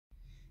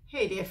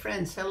Hey dear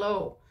friends,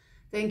 hello.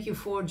 Thank you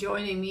for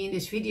joining me in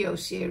this video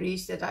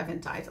series that I've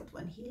entitled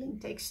When Healing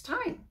Takes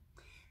Time.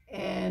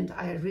 And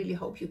I really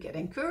hope you get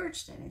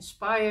encouraged and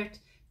inspired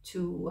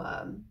to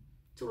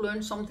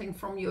learn something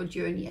from your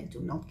journey and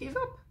to not give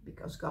up,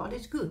 because God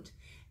is good.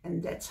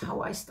 And that's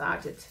how I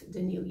started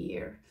the new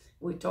year.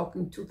 We're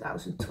talking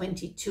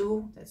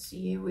 2022, that's the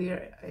year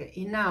we're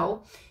in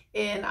now.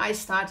 And I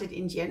started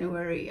in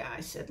January. I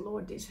said,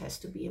 Lord, this has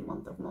to be a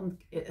month of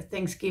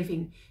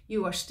Thanksgiving.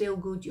 You are still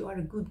good. You are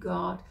a good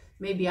God.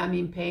 Maybe I'm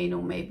in pain,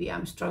 or maybe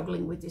I'm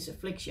struggling with this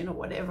affliction or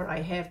whatever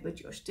I have, but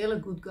you're still a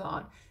good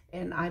God.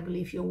 And I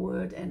believe your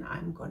word, and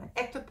I'm going to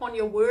act upon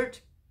your word.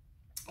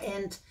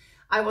 And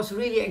I was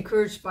really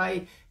encouraged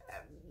by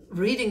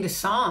reading the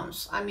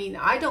Psalms. I mean,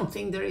 I don't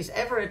think there is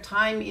ever a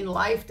time in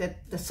life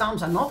that the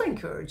Psalms are not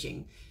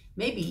encouraging.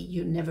 Maybe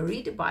you never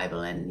read the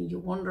Bible and you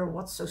wonder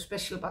what's so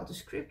special about the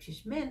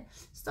scriptures. Man,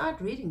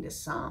 start reading the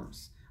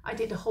Psalms. I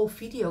did a whole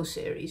video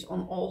series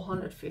on all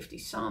 150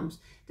 Psalms.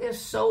 They're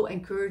so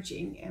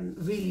encouraging and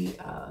really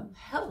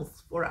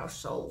health for our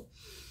soul.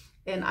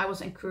 And I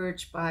was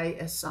encouraged by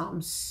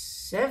Psalm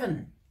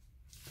 7.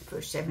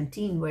 Verse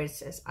 17, where it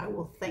says, I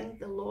will thank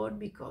the Lord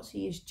because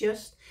he is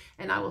just,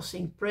 and I will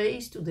sing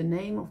praise to the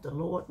name of the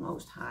Lord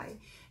Most High.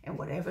 And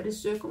whatever the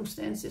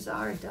circumstances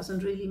are, it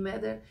doesn't really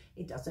matter.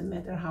 It doesn't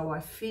matter how I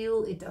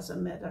feel. It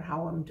doesn't matter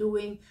how I'm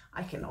doing.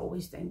 I can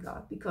always thank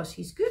God because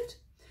he's good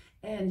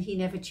and he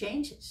never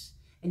changes.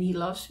 And he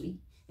loves me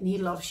and he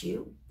loves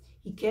you.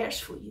 He cares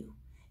for you.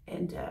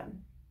 And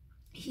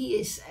he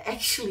is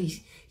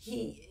actually,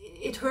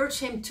 it hurts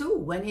him too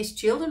when his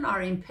children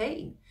are in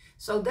pain.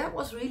 So that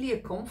was really a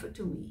comfort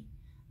to me,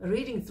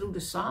 reading through the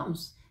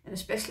Psalms, and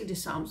especially the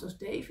Psalms of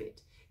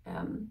David.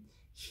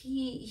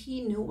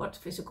 He knew what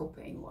physical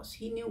pain was.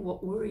 He knew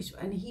what worries were.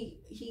 And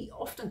he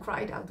often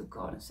cried out to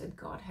God and said,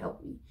 God,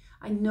 help me.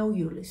 I know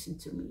you listen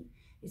to me.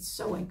 It's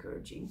so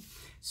encouraging.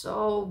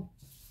 So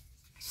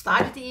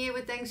started the year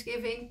with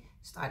Thanksgiving.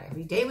 Start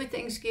every day with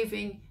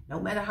Thanksgiving. No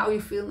matter how you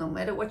feel, no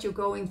matter what you're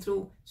going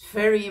through, it's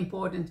very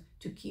important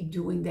to keep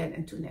doing that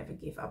and to never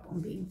give up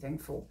on being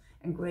thankful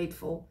and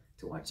grateful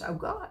towards our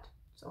God.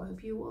 So I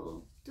hope you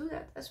will do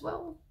that as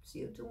well. See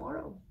you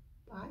tomorrow.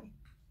 Bye.